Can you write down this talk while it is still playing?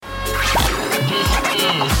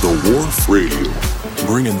The Wharf Radio,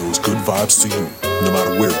 bringing those good vibes to you, no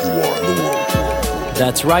matter where you are in the world.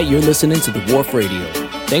 That's right, you're listening to The Wharf Radio.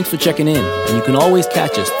 Thanks for checking in, and you can always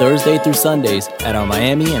catch us Thursday through Sundays at our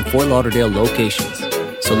Miami and Fort Lauderdale locations.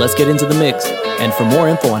 So let's get into the mix, and for more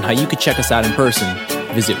info on how you can check us out in person,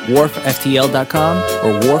 visit wharfftl.com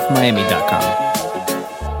or wharfmiami.com.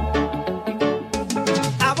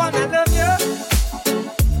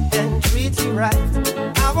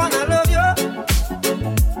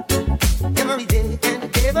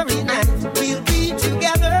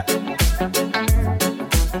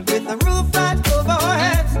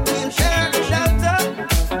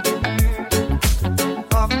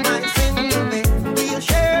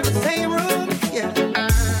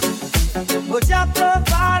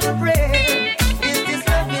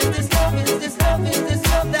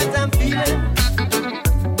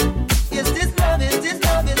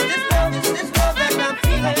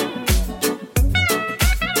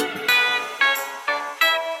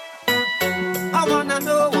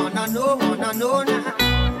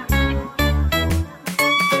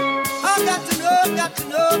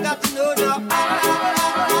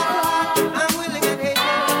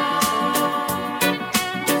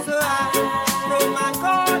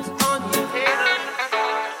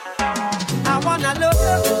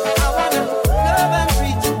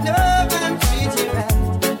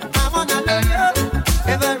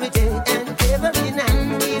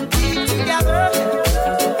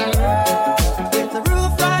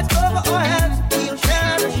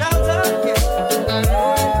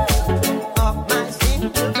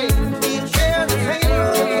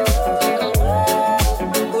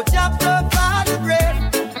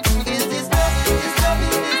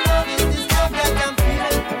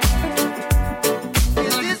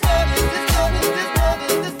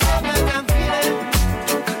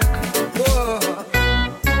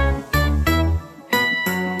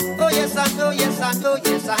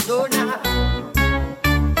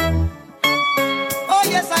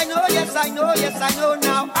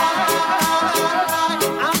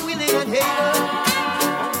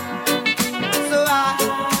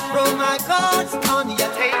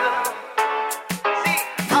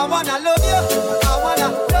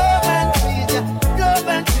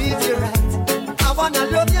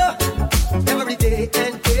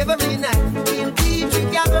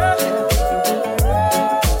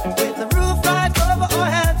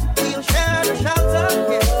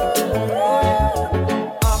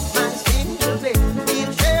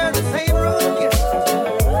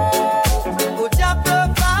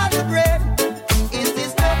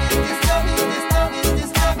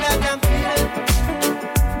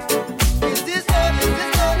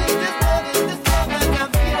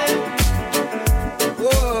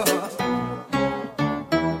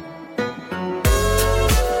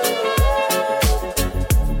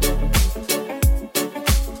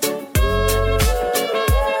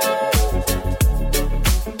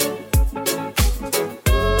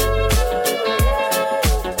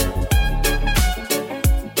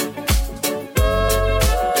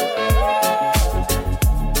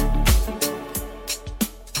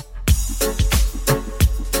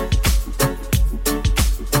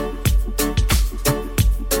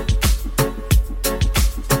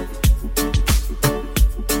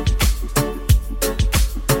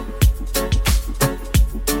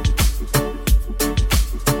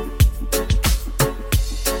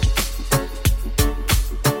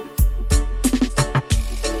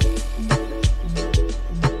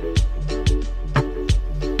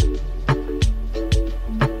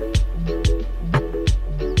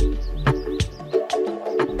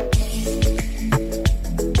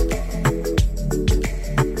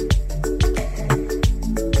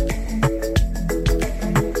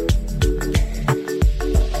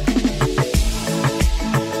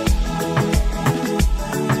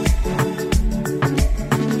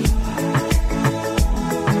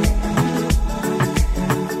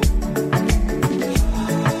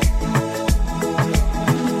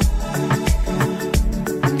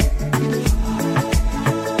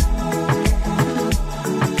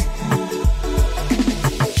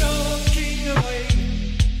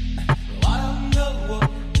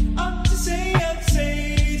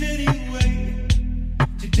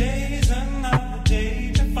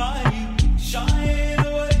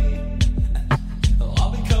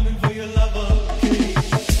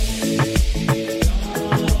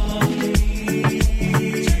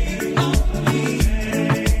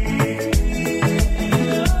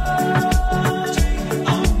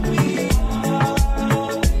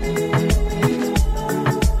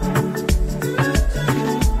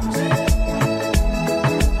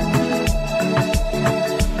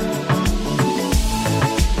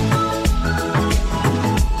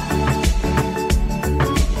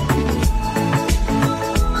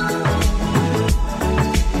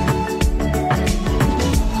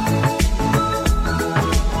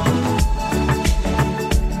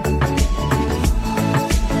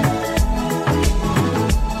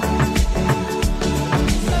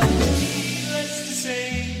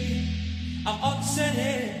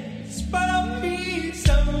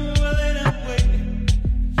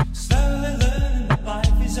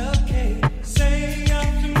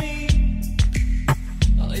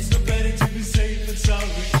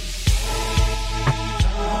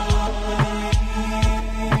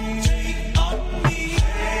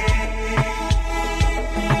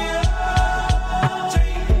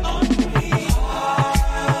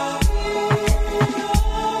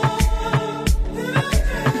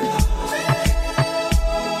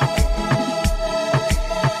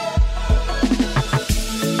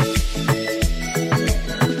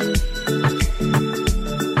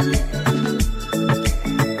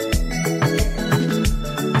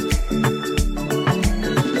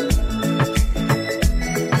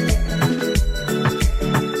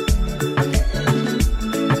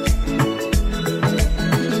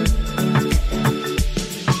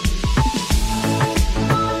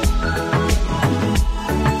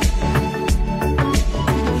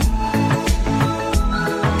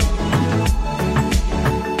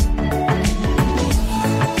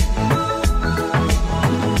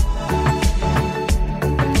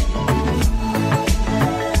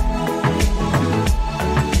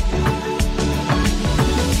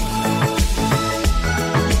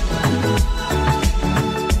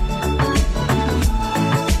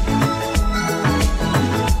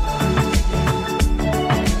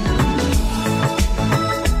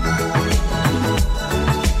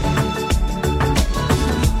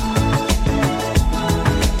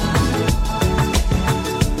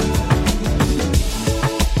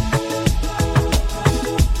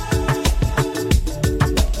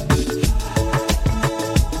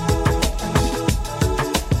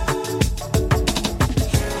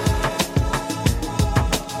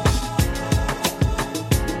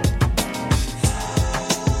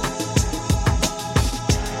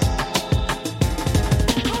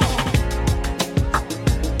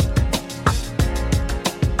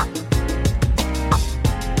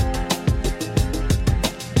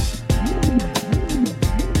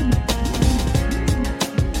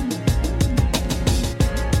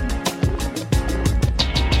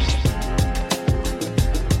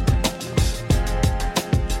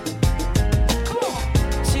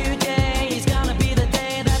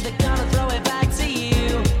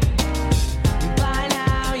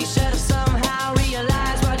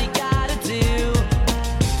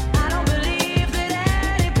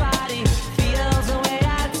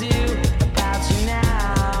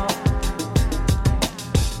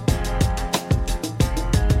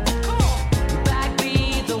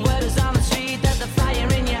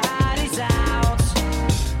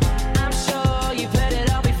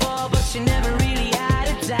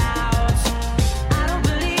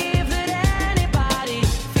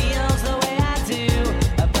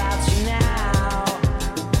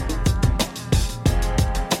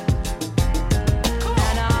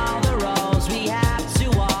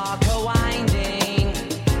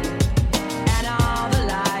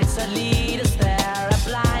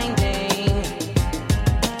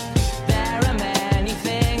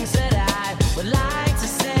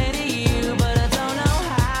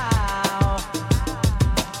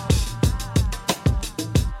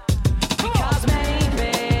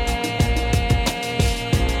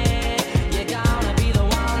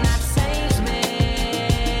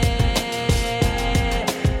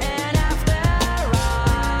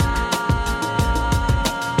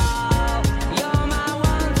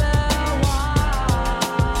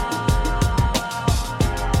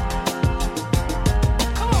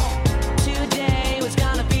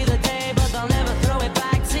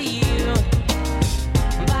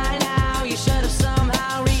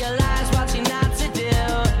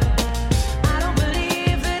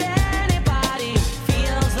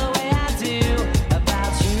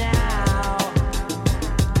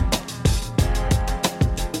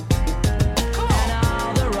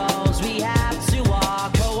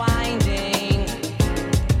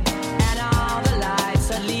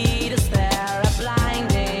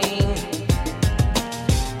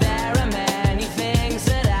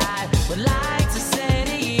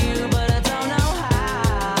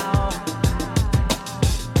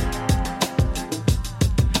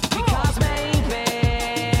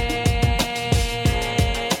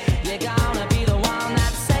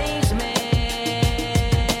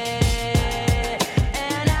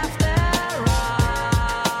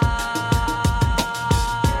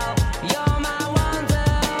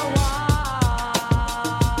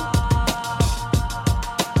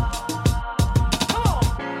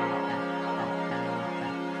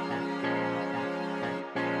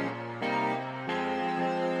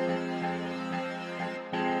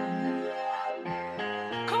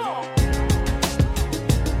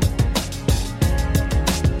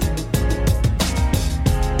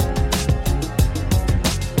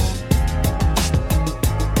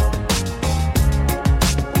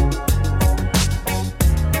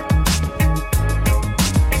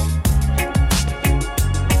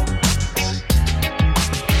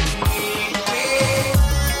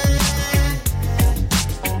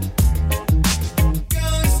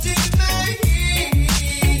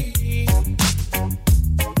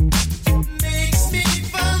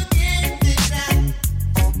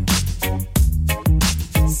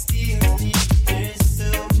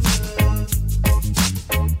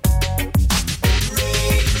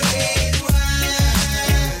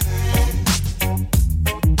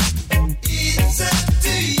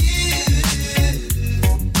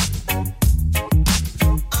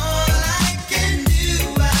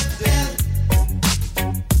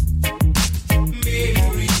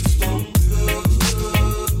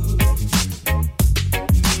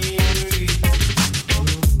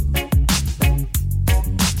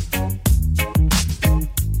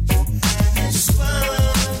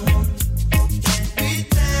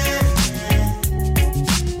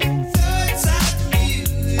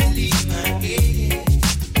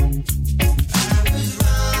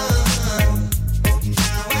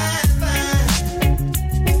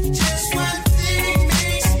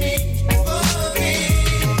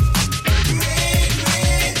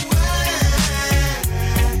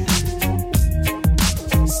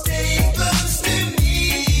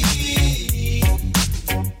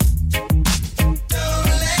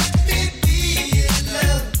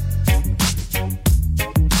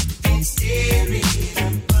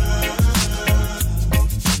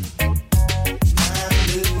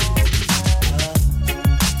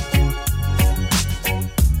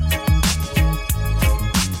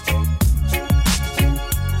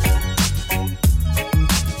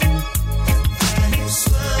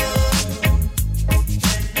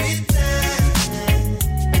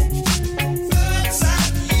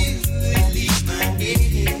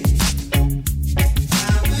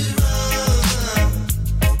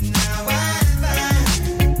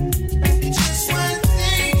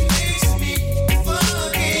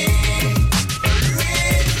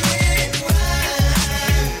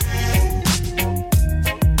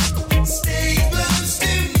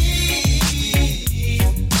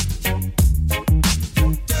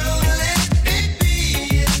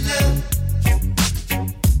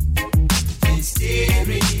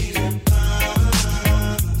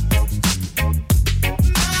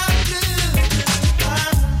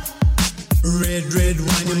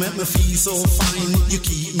 me feel so fine. You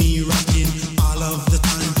keep me rocking all of the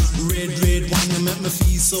time. Red, red wine, you make me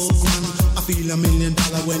feel so grand. I feel $1 million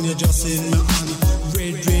when you're just in my hand.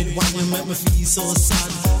 Red, red wine, you make me feel so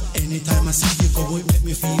sad. Anytime I see you go, it make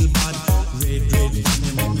me feel bad. Red, red wine,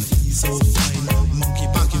 you make me feel so fine. Monkey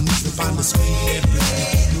back, you move upon the sweet red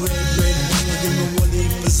wine. Red, red wine, you give me whole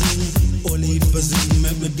heap of zing. Whole heap of zing,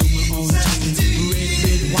 make me do my own thing. Red,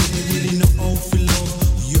 red wine, you really know how to love.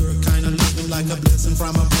 You're kind of loving like a blessing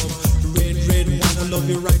from above. Red, red wine, I love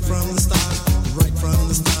you right from the start. Right from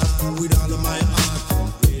the start, with all of my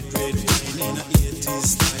heart. Red, red wine in a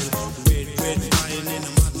 80s style. Red, red wine in a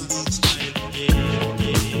modern beach style.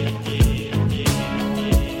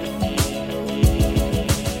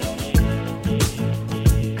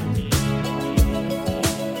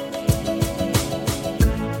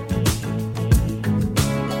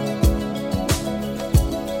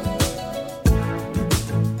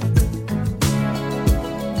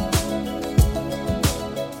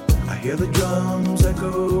 Hear the drums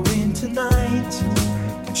echoing tonight,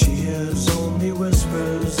 and she hears only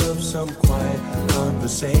whispers of some quiet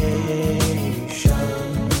conversation.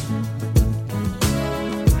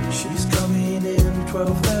 She's coming in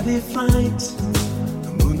 12:30 flight.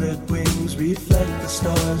 The moonlit wings reflect the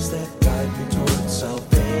stars that guide me towards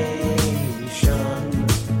salvation.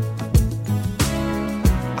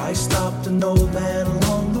 I stopped an old man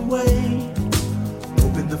along the way,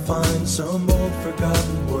 hoping to find some old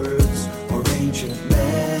forgotten words or ancient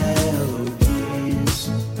melodies.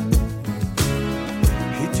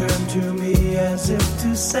 He turned to me as if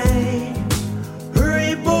to say,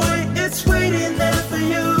 hurry boy, it's waiting there for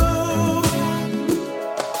you.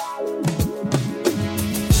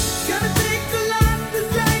 Gonna take a lot to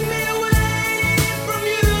drag me away from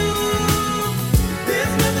you.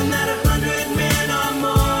 There's nothing that 100 men or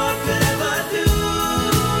more could ever do.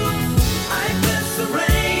 I bless the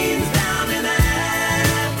rains down in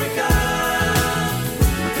Africa.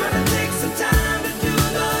 We're gonna take some time to do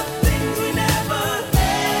the things we never had.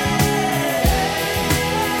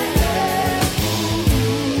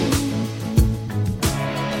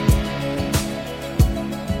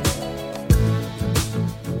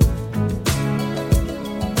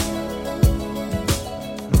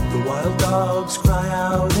 The wild dogs cry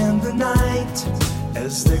out in the night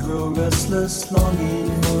as they grow restless, longing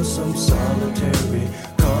for some solitary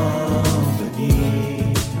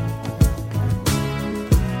company.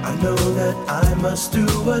 I know that I must do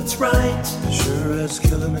what's right, sure as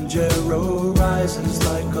Kilimanjaro rises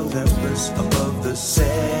like Olympus above the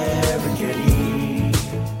Serengeti.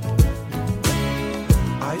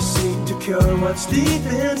 I seek to cure what's deep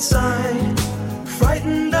inside,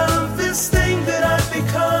 frightened of this thing that I've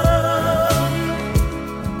become.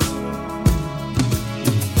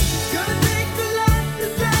 Gonna take a lot to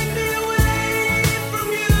drag me away from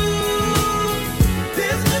you.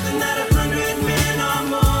 There's nothing that 100 men or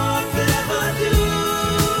more could ever do.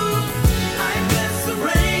 I bless the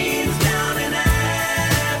rains down in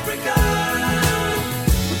Africa.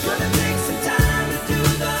 We're gonna take some time to do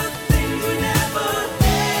the things we never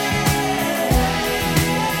had.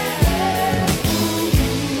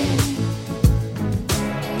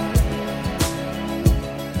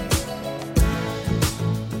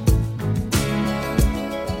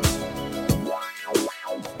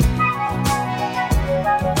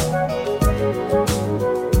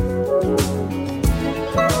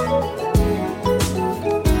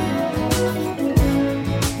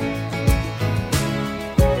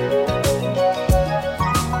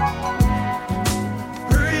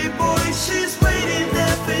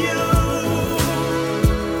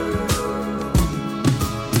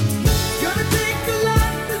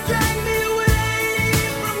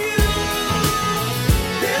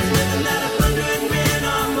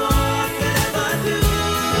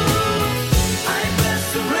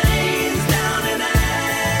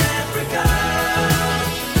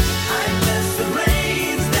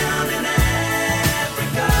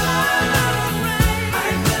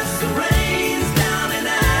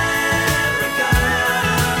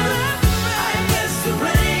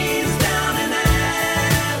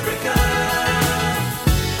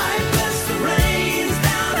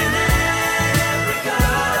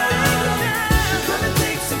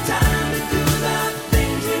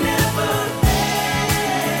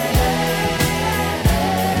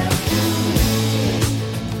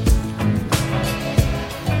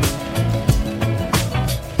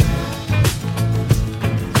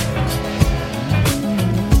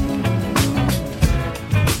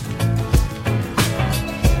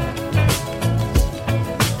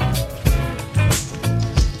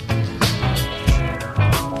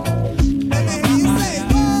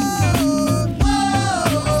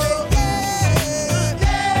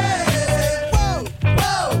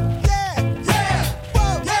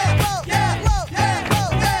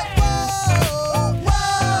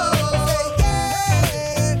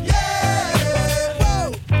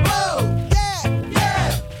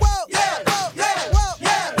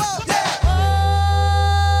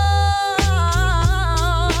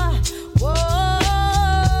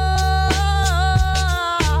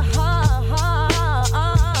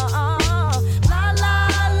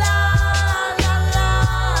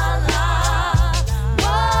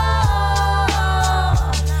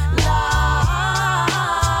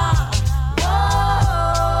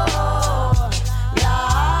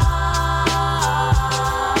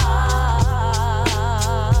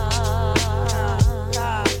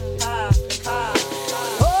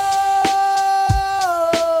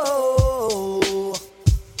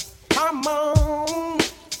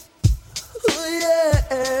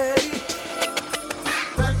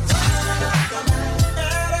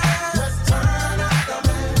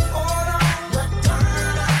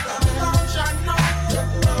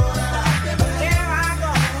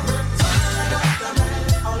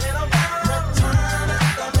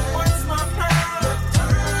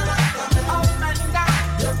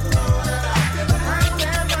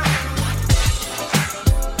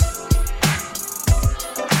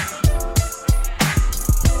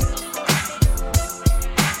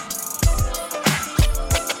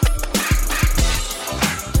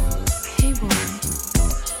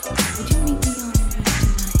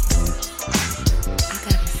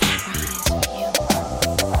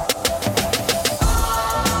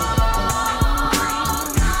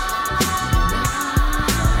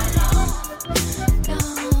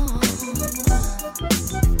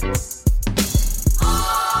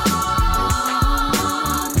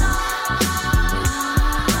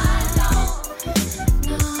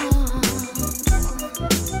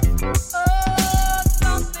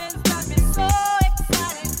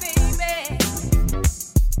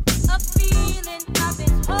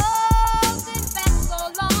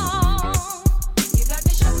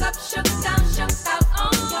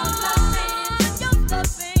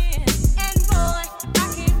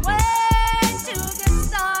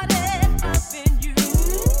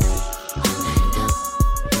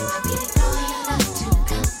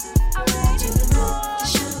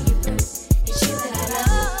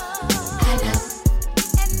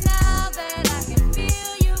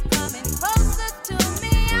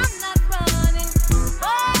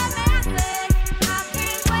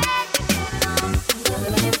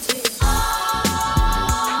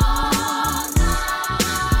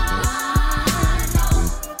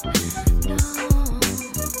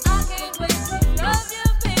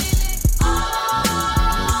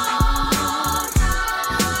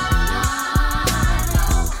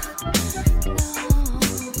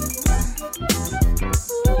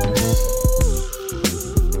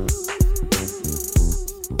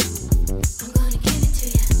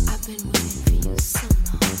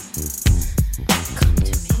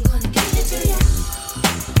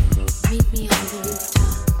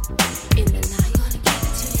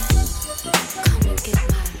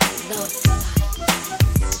 You say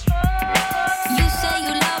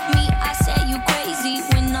you love me, I say you crazy.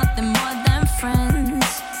 We're nothing more than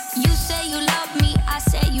friends. You say you love me, I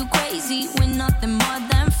say you crazy. We're nothing more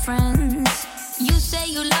than friends. You say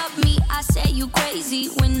you love me, I say you crazy.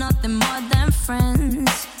 We're nothing more than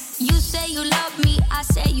friends. You say you love me, I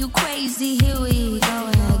say you crazy. Here we go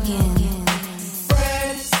again.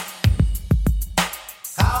 Friends,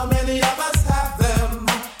 how many of us have them?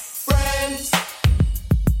 Friends,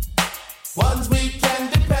 ones we can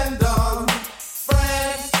depend on.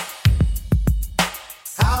 Friends,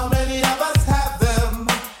 how many of us have them?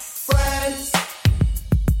 Friends,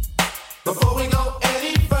 before we go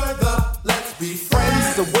any further, let's be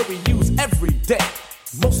friends. Friends is a word we use every day.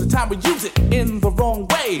 Most of the time we use it in the wrong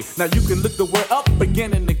way. Now you can look the word up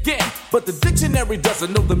again and again, but the dictionary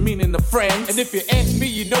doesn't know the meaning of friends. And if you ask me,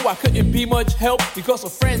 you know I couldn't be much help, because a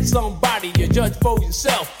friend's somebody you judge for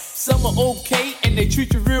yourself. Some are okay and they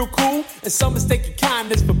treat you real cool, and some mistake your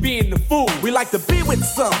kindness for being the fool. We like to be with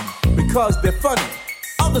some because they're funny.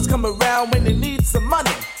 Others come around when they need some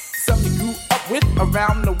money. Some you grew up with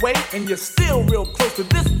around the way, and you're still real close to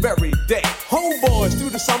this very day. Homeboys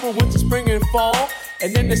through the summer, winter, spring, and fall.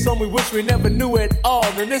 And then there's some we wish we never knew at all.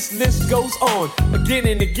 And this list goes on again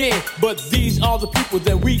and again. But these are the people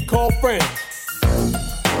that we call friends.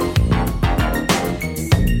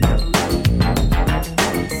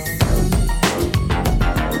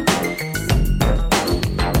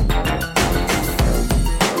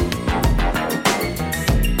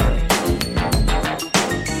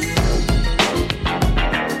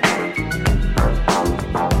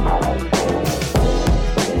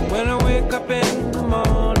 When I wake up in the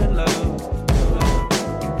morning, love,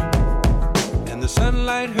 and the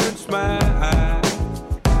sunlight hurts my eyes,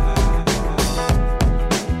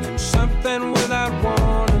 and something without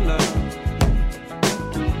warning, love,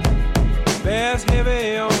 bears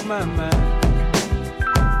heavy on my mind.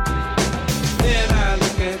 Then I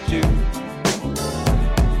look at you,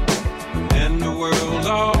 and the world's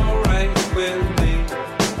alright with me.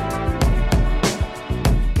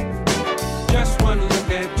 Just one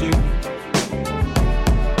look at you,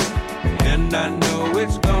 and I know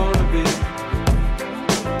it's gonna be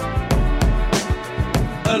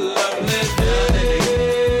a lovely day.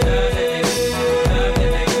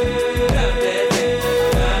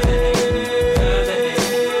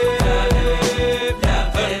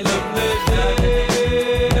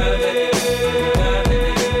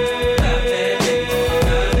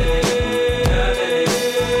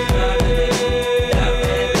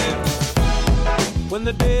 When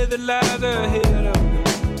the day that lies ahead of me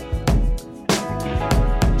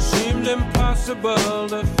seems impossible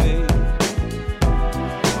to face,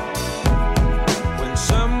 when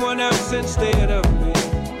someone else instead of me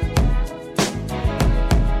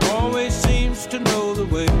always seems to know the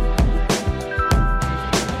way,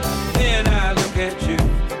 then I look at you,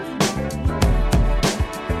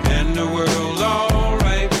 and the world's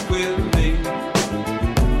alright with me.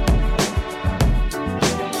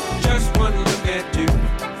 Just one look at you,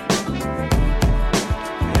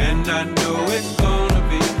 and I know it's gonna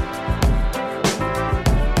be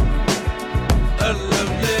a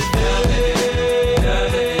lovely day.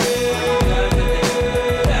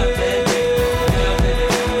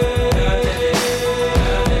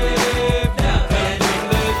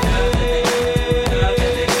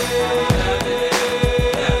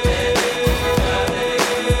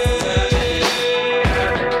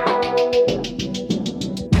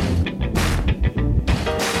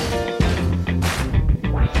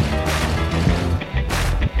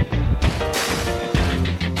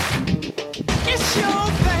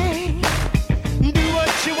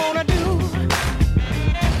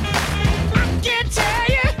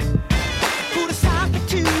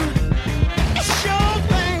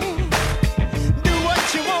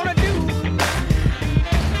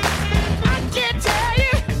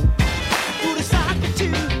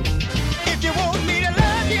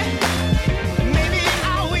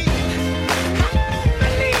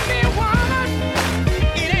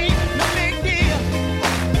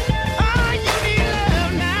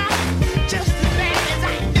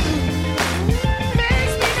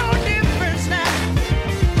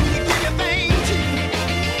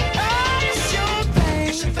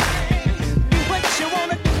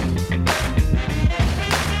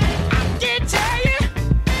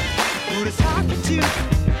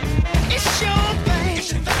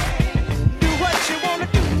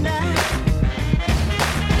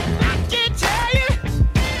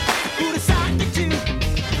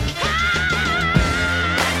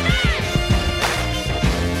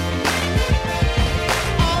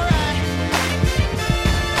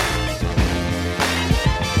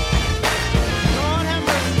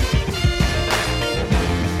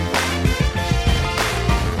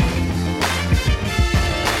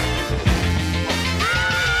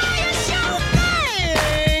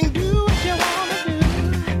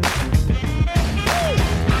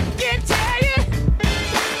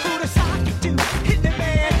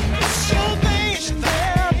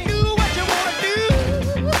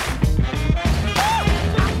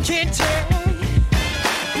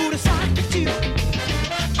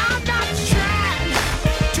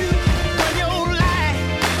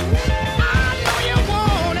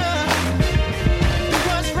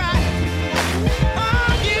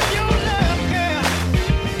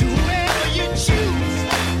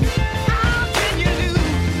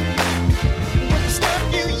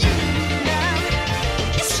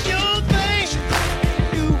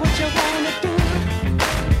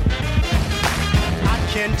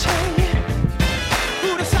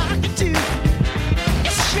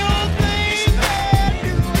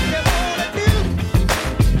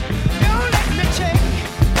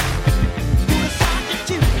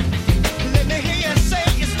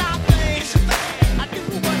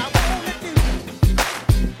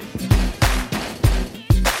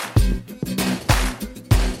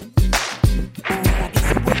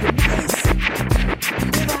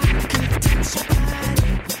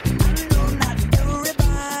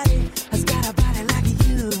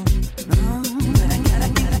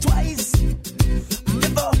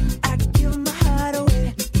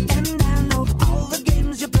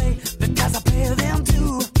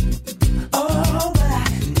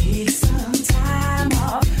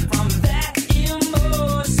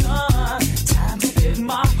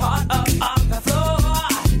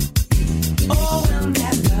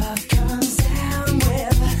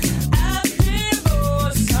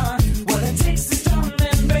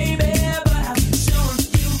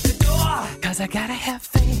 have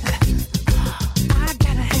faith. I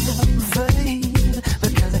gotta have faith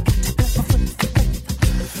because I got to have faith.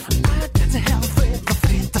 I got to have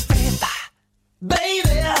faith.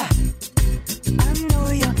 Baby, I know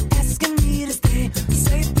you're asking me to stay.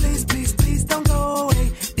 Say please, please, please don't go away.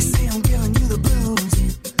 You say I'm giving you the blues.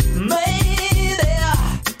 Maybe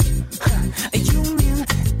you mean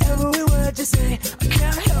every word you say. I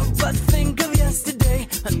can't help but think of yesterday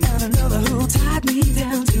and another who tied me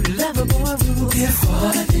down to lovable rules.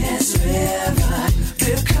 Before this river,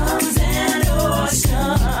 there comes an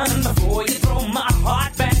ocean. Before you throw my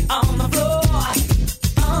heart back on the floor.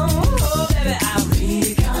 Oh, baby, I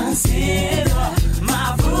reconsider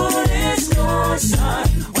my foolish notion.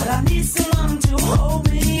 Well, I need someone to hold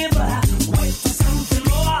me, but I wait for something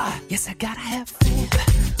more. Yes, I gotta have faith.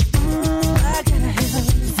 I gotta have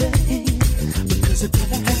faith because I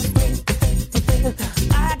gotta have faith.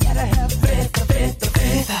 I gotta have faith.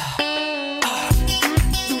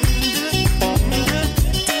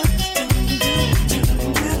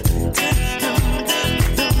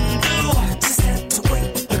 Just have to wait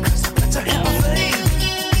because I got to have faith.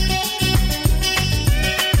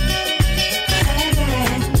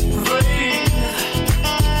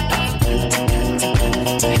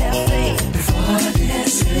 To have faith before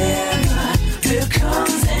this river, there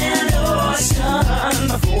comes an ocean.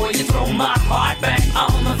 Before you throw my heart back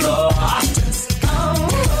on the floor.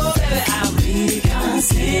 Oh, baby, I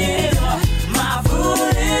reconsider my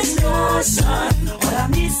foolish notion. Well, I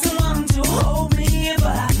need someone to hold me, but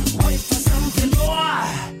I wait for something more.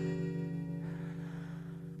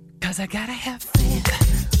 Cause I gotta have faith.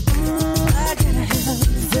 I gotta have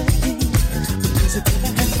faith. Because I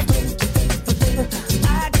gotta have faith.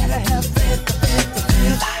 I gotta have faith.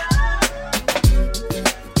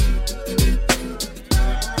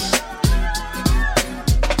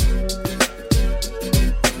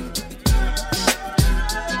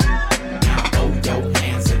 Throw your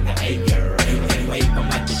hands in the air and wave them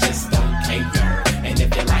like you just don't care. And if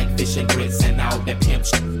you like fish and grits and all that pimp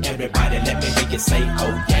shit, everybody let me hear you say,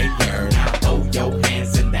 oh yeah, yeah. Now throw your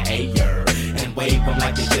hands in the air and wave them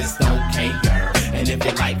like you just don't care. And if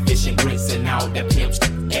you like fish and grits and all that pimp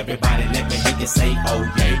shit, everybody let me hear you say, oh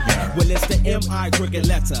yeah, yeah. Well, it's the M.I. crooked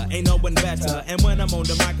letter, ain't no one better. And when I'm on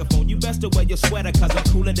the microphone, you best to wear your sweater, cause I'm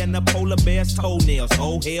cooler than the polar bear's toenails.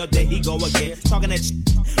 Oh, hell, there he go again, talking that shit.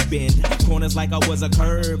 Bend corners like I was a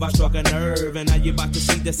curve, I struck a nerve. And now you about to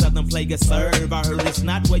see the southern player serve. I heard it's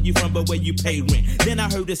not where you from, but where you pay rent. Then I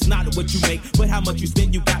heard it's not what you make, but how much you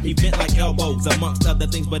spend. You got me bent like elbows, amongst other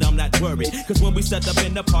things, but I'm not worried. Cause when we set up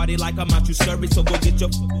in the party like I'm out, you scurry. So go get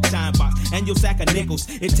your shine box and your sack of nickels.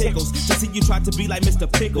 It tickles to see you try to be like Mr.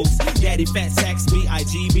 Pickles. Daddy Fat Sacks,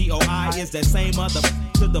 B-I-G-B-O-I is that same other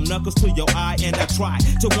to them knuckles to your eye. And I try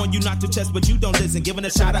to warn you not to test, but you don't listen. Giving a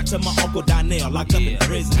shout out to my Uncle Donnell, locked up in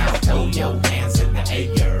prison. Now throw your hands in the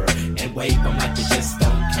air and wave them like you just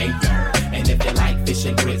don't care. And if you like fish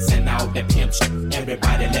and grits and all that pimp shit,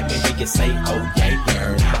 everybody let me hear you say, oh yeah,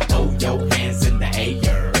 yeah. Now throw your hands in the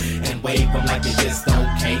air and wave them like you just don't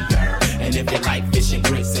care. And if you like fish and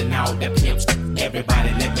grits and all that pimp shit,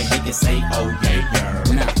 everybody let me hear you say, oh yeah, yeah.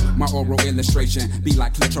 Now, my oral illustration be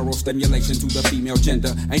like clitoral stimulation to the female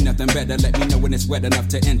gender. Ain't nothing better, let me know when it's wet enough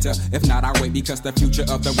to enter. If not, I wait because the future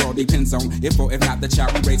of the world depends on if or if not the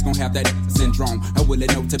child we raise gon' have that syndrome. Or will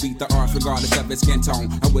it know to beat the odds regardless of its skin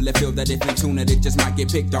tone? Or will it feel that if in tune it just might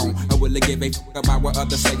get picked on? Or will it give a f about what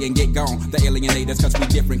others say and get gone? The alienators cause we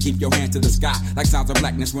different, keep your hand to the sky. Like sounds of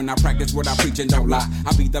blackness when I practice what I preach and don't lie.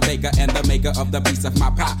 I be the baker and the maker of the piece of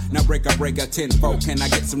my pie. Now break a tenfold, can I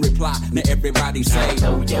get some reply? Now everybody say,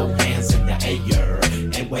 throw your hands in the air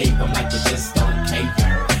and wave them like you just don't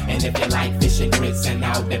care. And if you like fish and grits and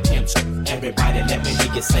all that pimp shit, everybody let me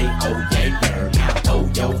hear you say, oh yeah, yeah. Now throw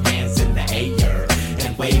your hands in the air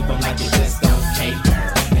and wave them like you just don't care.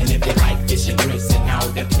 And if you like fish and grits and all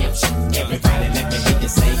that pimp shit, everybody let me hear you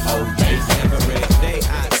say, oh yeah, yeah. Every day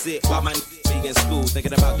I sit while my in school,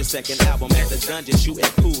 thinking about the second album at the dungeon, shooting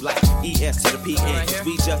cool like ES to the PN, cause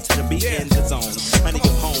we just to the beat in the zone. Honey,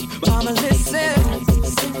 you're home. Mama, listen,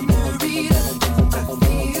 senorita, I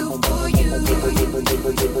feel for you.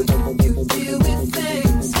 You deal with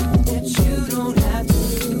things that you don't have to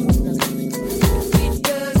do. He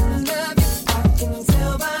doesn't love you, I can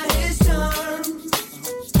tell by his charm.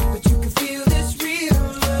 But you can feel this real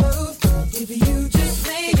love if you just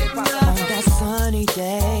make it right. On that sunny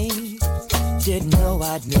day, didn't know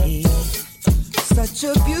I'd meet such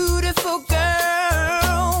a beautiful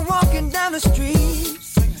girl walking down the street.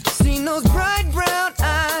 Seen those bright brown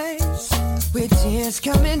eyes with tears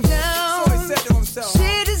coming down.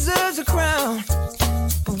 She deserves a crown,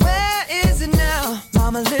 but where is it now?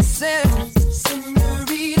 Mama, listen.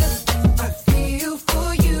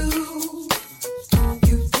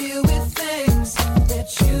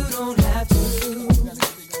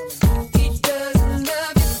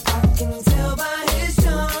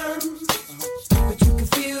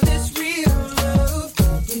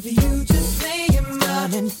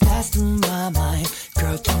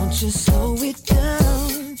 just slow it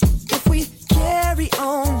down. If we carry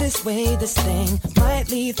on this way, this thing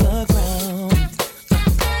might leave the ground.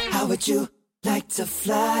 How would you like to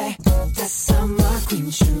fly? That summer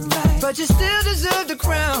queen should ride. But you still deserve the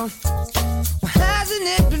crown. Well, hasn't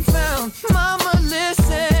it been found? Mama,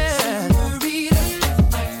 listen. Senorita,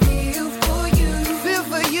 I feel for you. Feel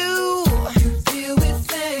for you. You deal with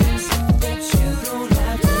things that you don't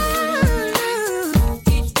have to do.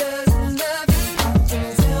 He doesn't love you. I can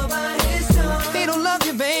tell by his tone. He don't love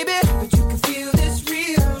you, baby. But you can feel this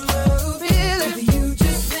real love. Feel it. You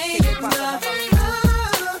just make it love.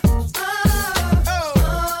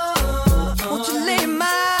 Won't you lay my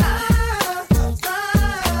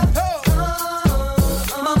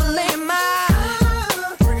mama lay my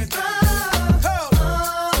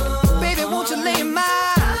baby, won't you lay my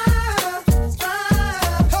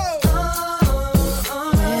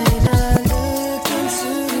when I look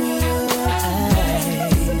into your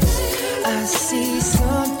eyes, I see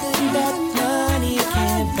something that money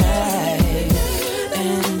can't buy,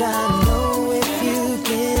 and I know if you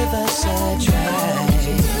give us a try,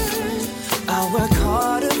 I'll work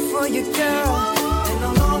harder for you, girl, and no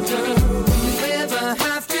longer will you ever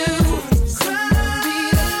have to cry.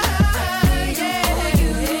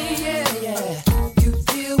 Yeah. You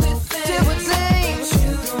deal with things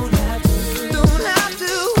you don't have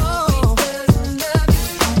to. Oh. He doesn't love you.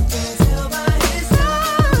 I can tell by his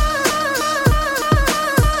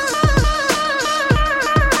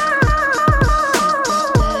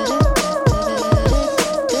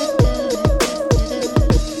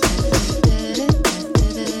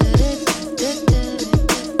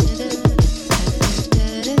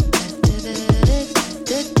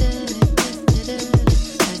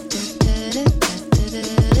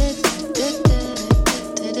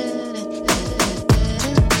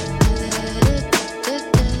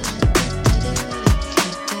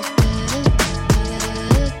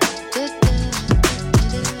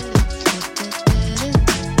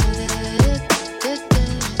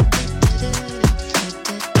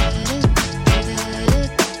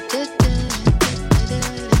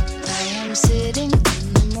I am sitting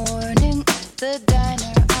in the morning at the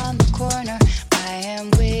diner on the corner. I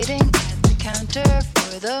am waiting at the counter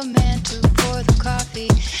for the man to pour the coffee,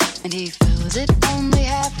 and he fills it only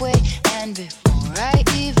halfway. And before I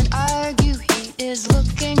even argue, he is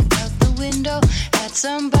looking out the window at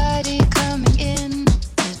somebody coming in.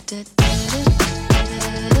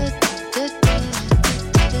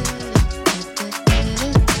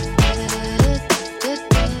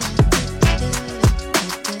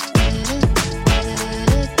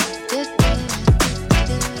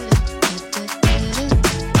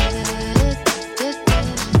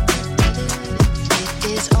 It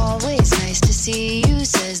is always nice to see you,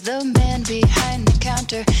 says the man behind the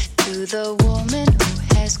counter to the woman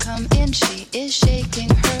who has come in. She is shaking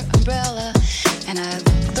her umbrella, and I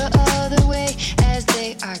look the other way as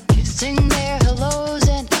they are kissing their hellos,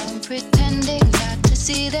 and I'm pretending not to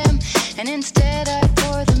see them, and instead I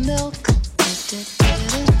pour the milk.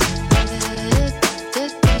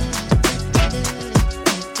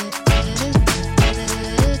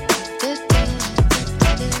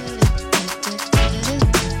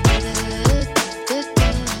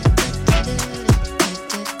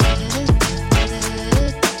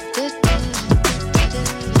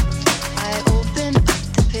 I open up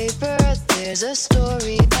the paper. There's a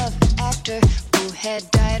story of an actor who had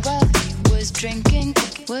died while he was drinking.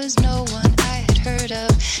 It was no one I had heard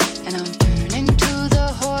of, and I'm turning to the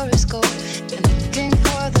horoscope and looking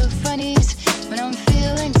for the funnies when I'm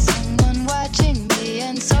feeling someone watching me,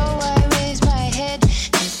 and so I raise my head.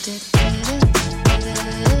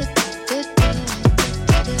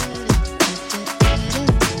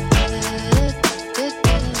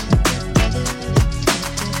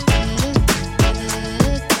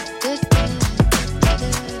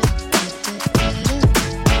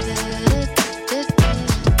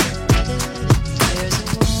 There's a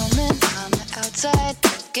woman on the outside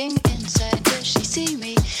looking inside. Does she see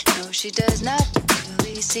me? No, she does not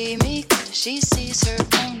really see me, 'cause she sees her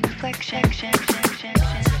own reflection.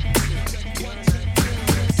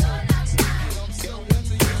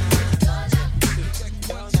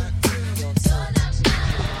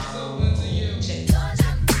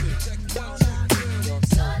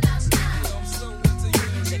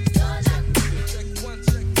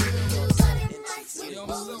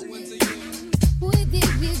 Where did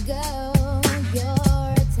you go?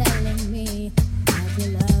 You're telling me that you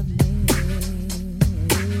love me.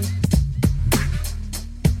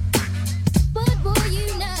 But boy, you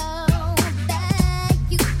know that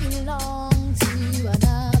you belong to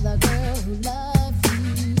another girl who loves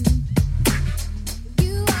you.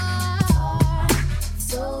 You are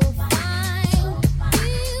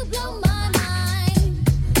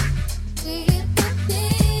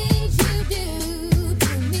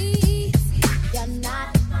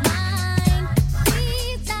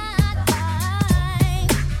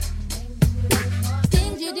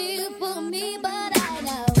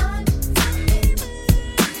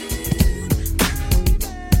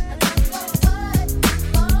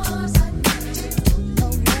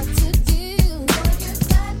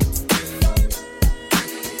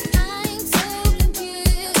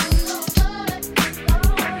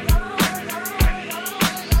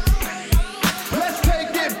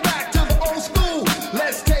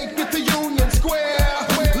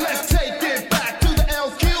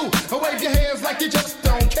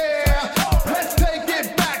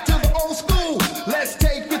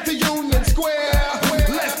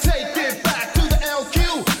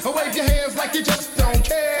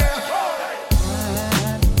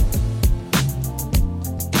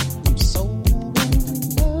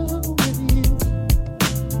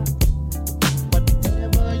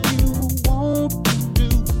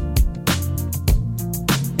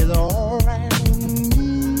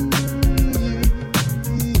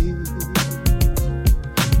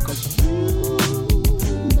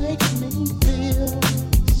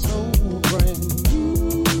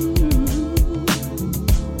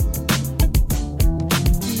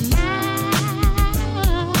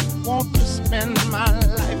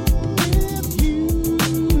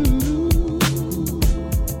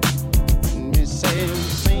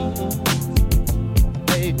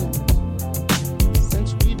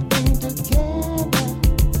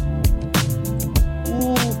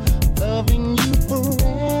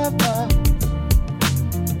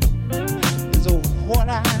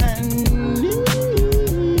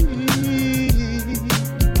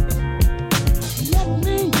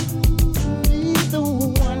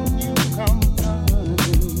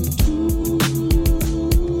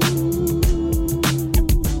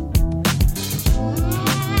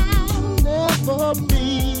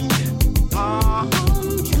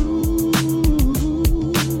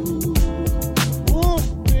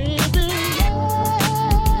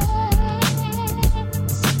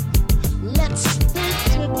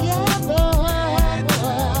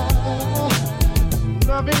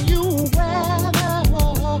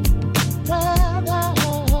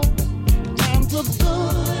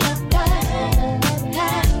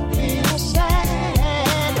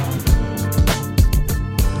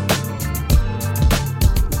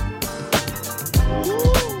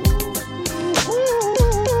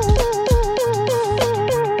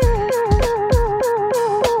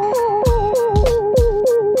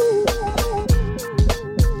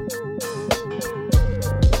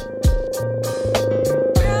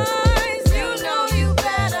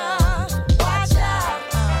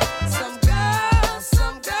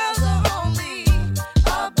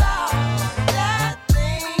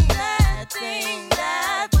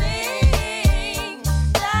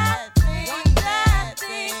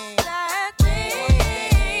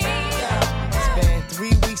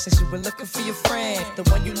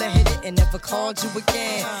You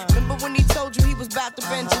again. Remember when he told you he was about to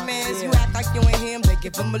Benjamins? You act like you ain't him, they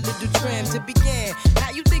give him a little trim to begin. Now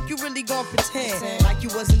you think you really gon' pretend like you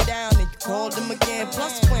wasn't down and you called him again.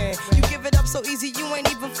 Plus when you give it up so easy, you ain't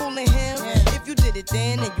even fooling him. If you did it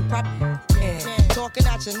then you probably can. Talking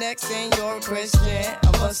out your neck saying you're a Christian,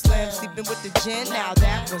 a Muslim, sleeping with the gin. Now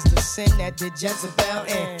that was the sin that did Jezebel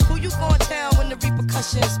in. Who you gon' tell when the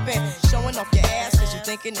repercussions spin? Showing off your ass cause you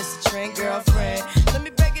thinking it's a trend, girlfriend. Let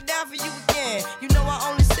me break it down for you again. You know I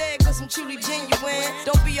only say it cause I'm truly genuine.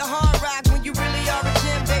 Don't be a hard rock when you really are a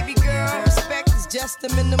gem, baby girl. Respect is just the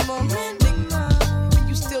minimum. Nigga,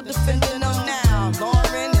 you still defending them now.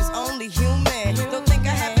 Lauren is only human. Don't think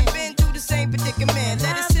I haven't been through the same predicament.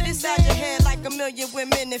 Let it sit inside your head like a million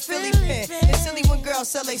women in Philly pen. It's silly when girls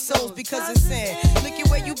sell their souls because it's sin. Look at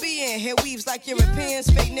where you be in. Hair weaves like Europeans.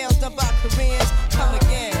 Fake nails done by Koreans. Come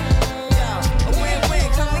again. Yo, a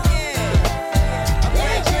win-win, come again.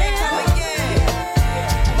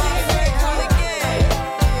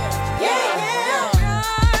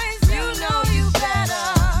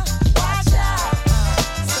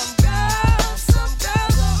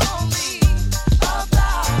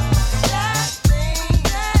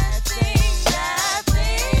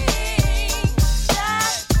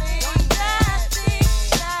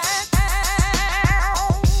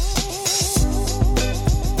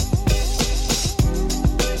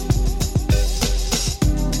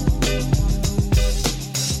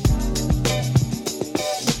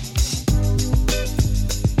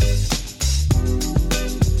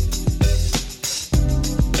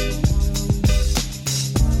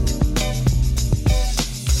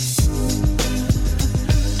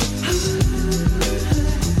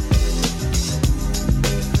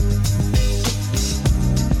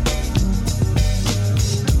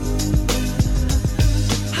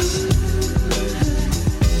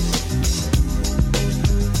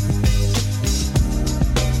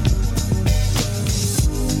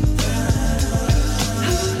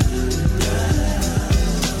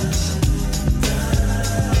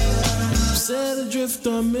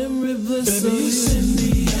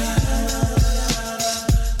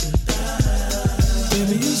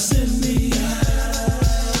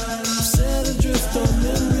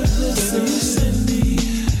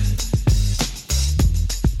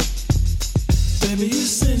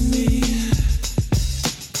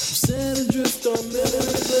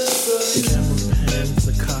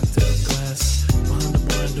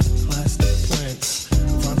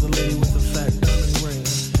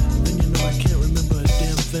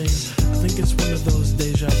 It's one of those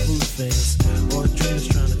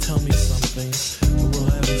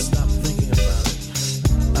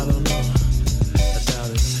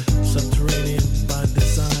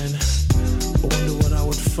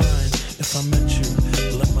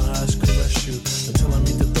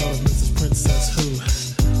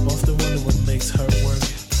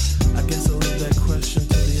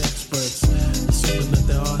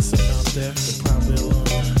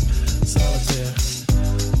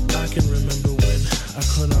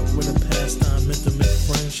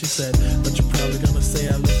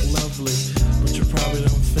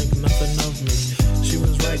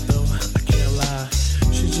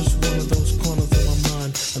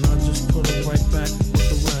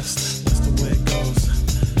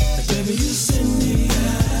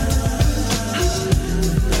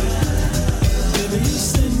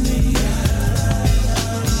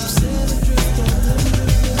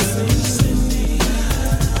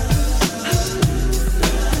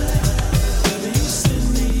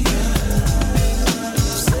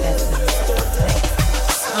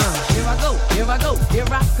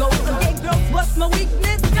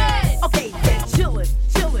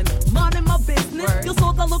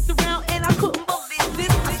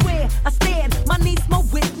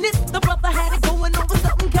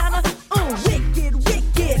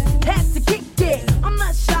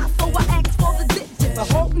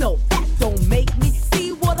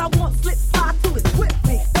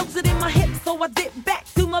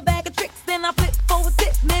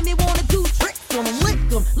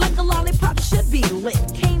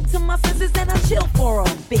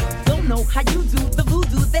how you do the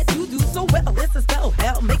voodoo that you do so well. It's a spell,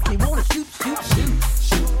 hell makes me wanna shoot. You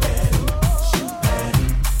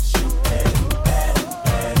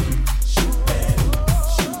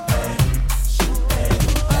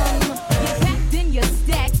packed in your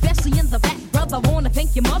stack, especially in the back, brother. Wanna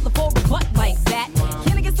thank your mother for a butt like that.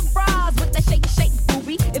 Can I get some fries with that shake,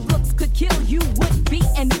 booby? If looks could kill, you would be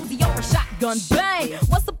an Uzi or a shotgun. Bang!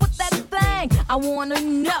 What's up with that thing? I wanna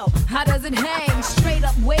know, how does it hang? Straight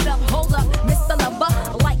up, wait up, hold up, Mr.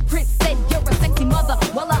 Lover. Like Prince said, you're a sexy mother.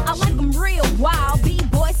 Well, I like them real wild.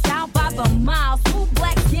 B-boy style by the mile. Smooth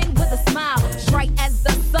black skin with a smile. Bright as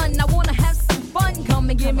the sun, I wanna have some fun. Come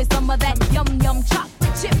and give me some of that yum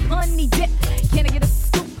chocolate chip honey dip. Can I get a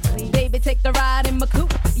scoop? Baby, take the ride in my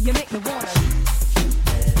coupe. You make me wanna.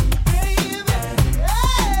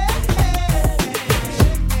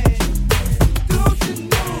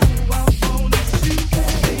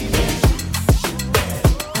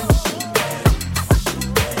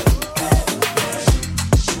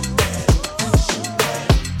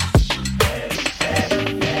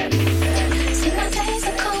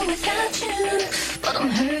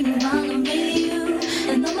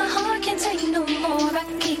 And though my heart can't take no more, I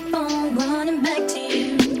keep on running back to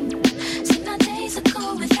you. See, now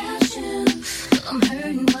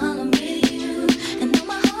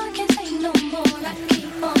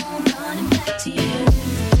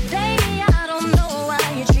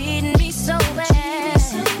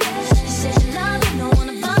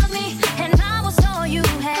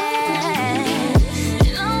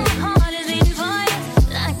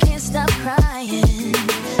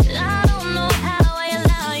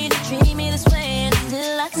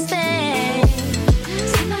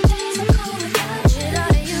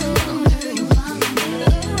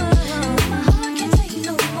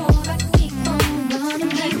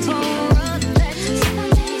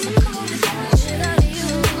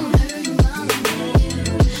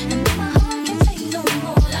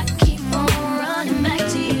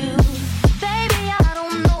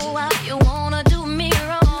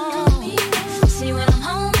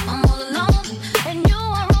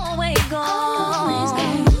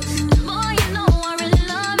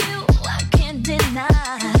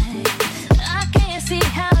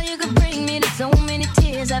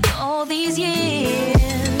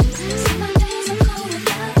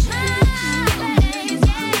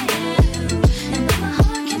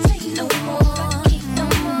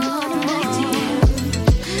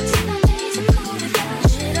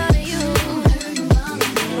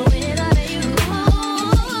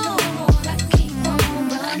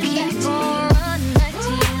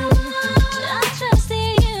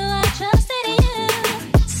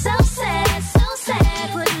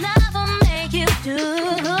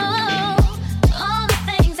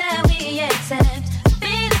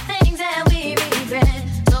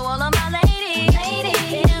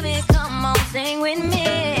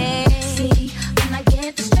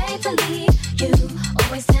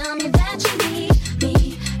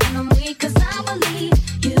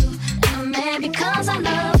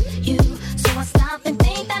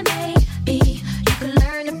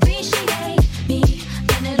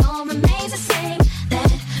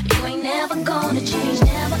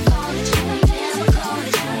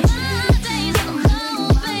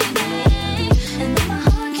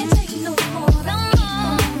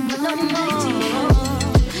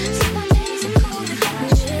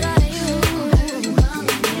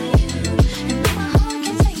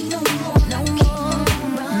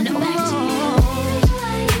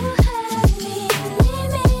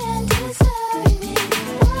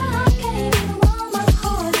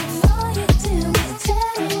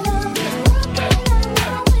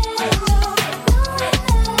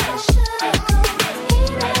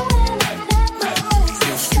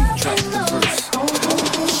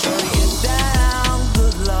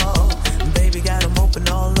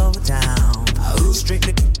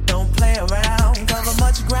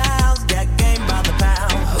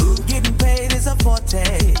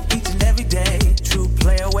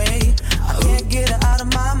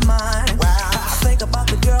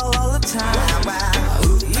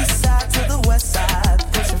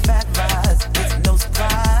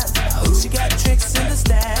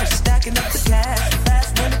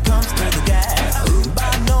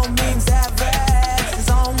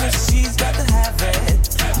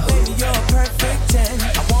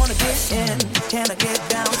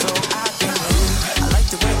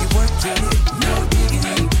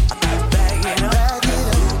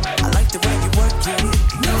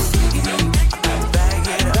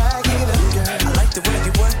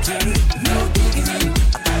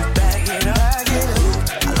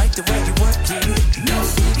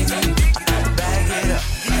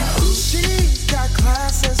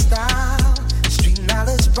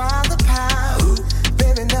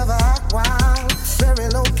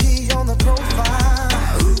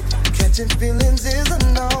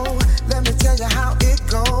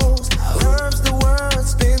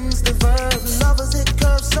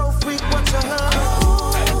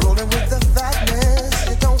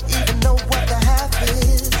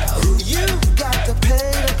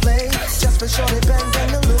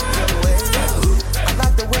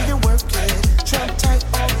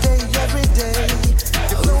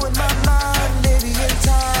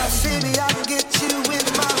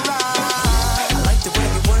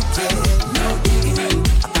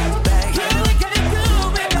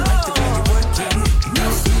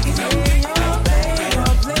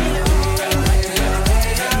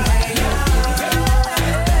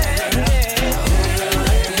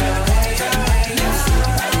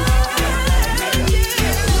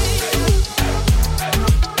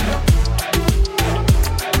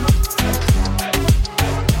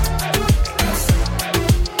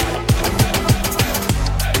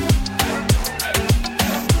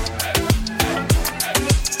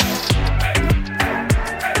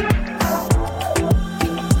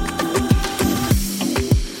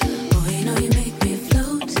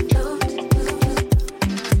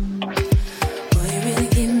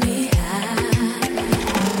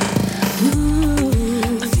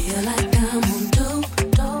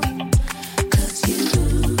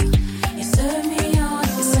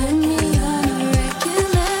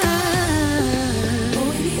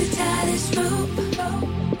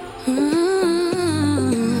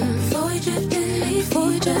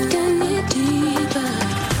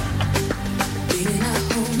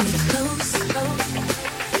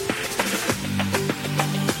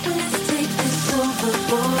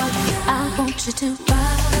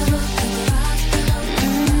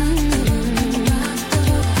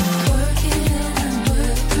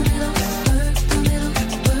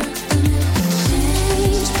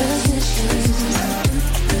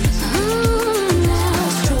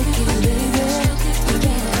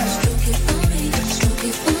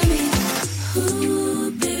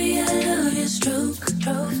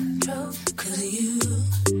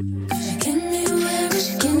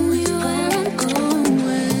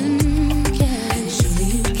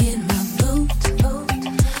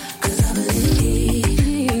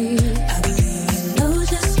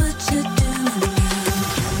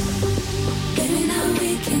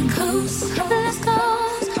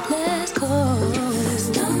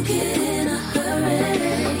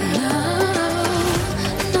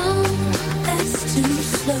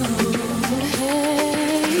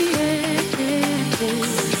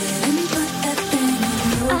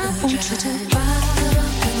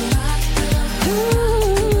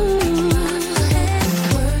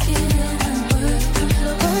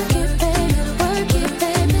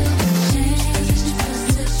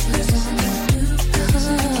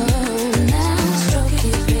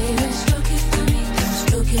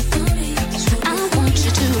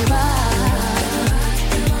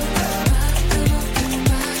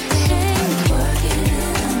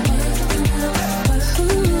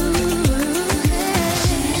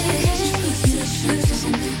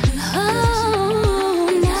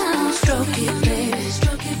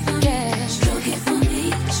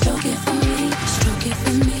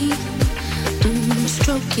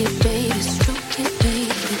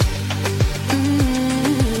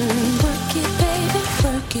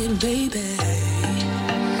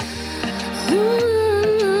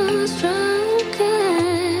Stroking.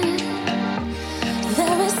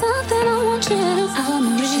 There is something I want you to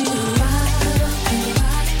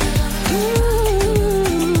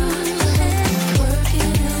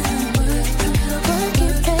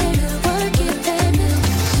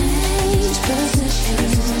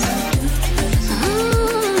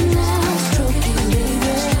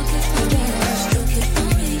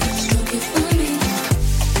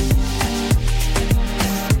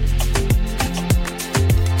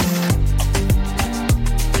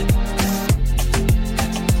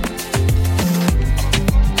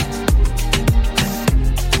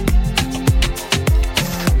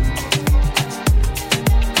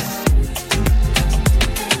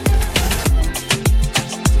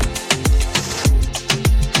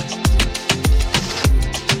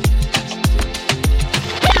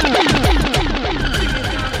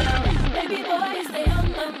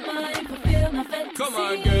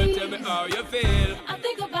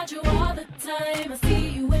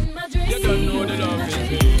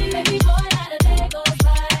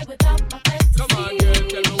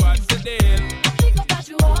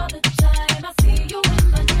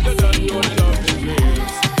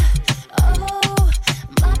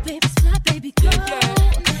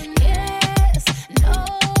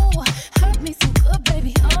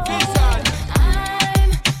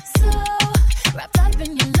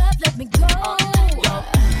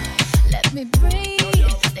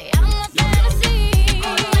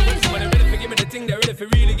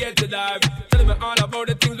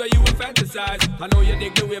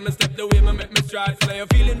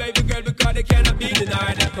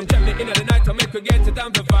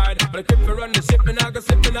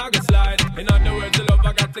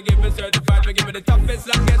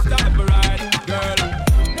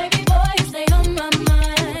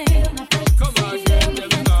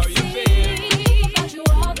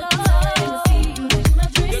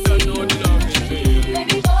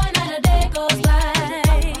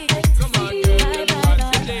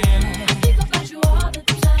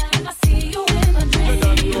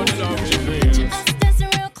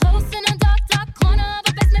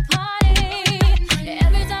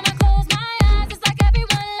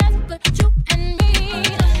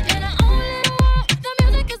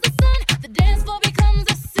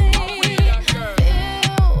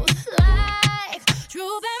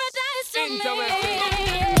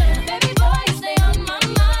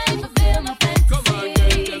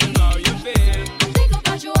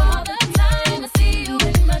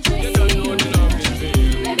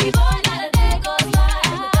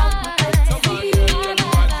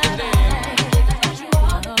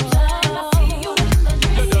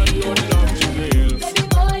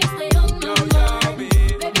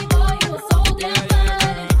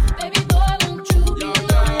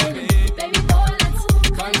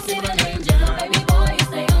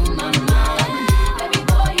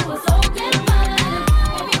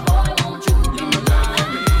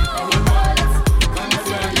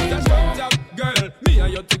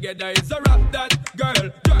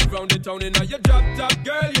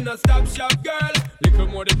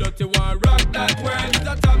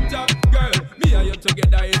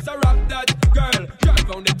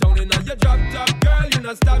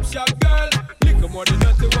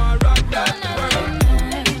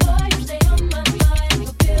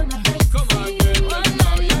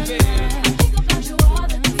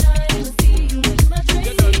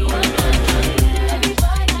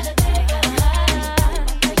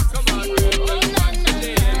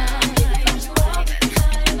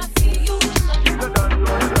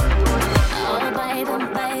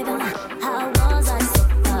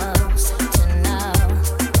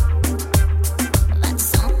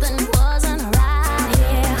Something wasn't right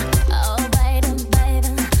here. Oh, baby,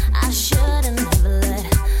 baby.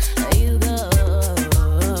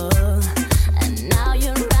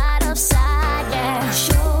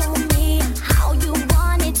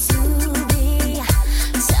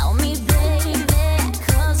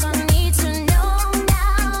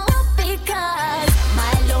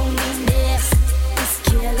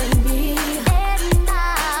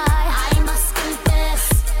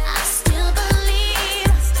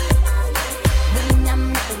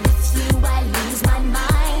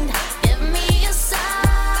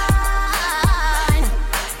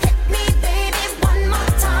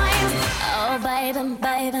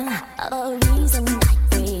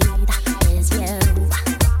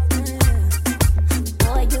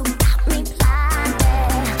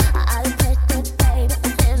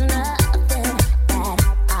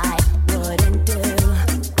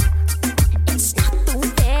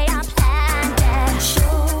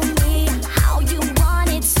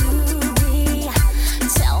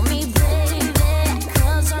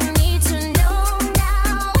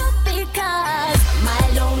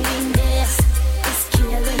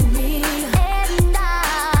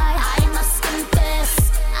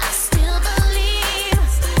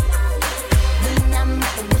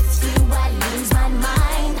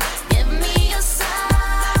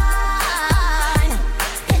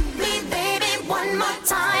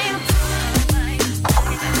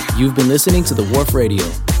 You've been listening to the Wharf Radio.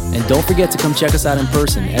 And don't forget to come check us out in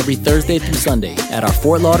person every Thursday through Sunday at our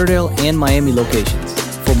Fort Lauderdale and Miami locations.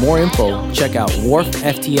 For more info, check out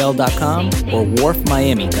wharfftl.com or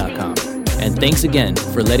wharfmiami.com. And thanks again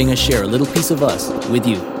for letting us share a little piece of us with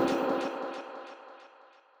you.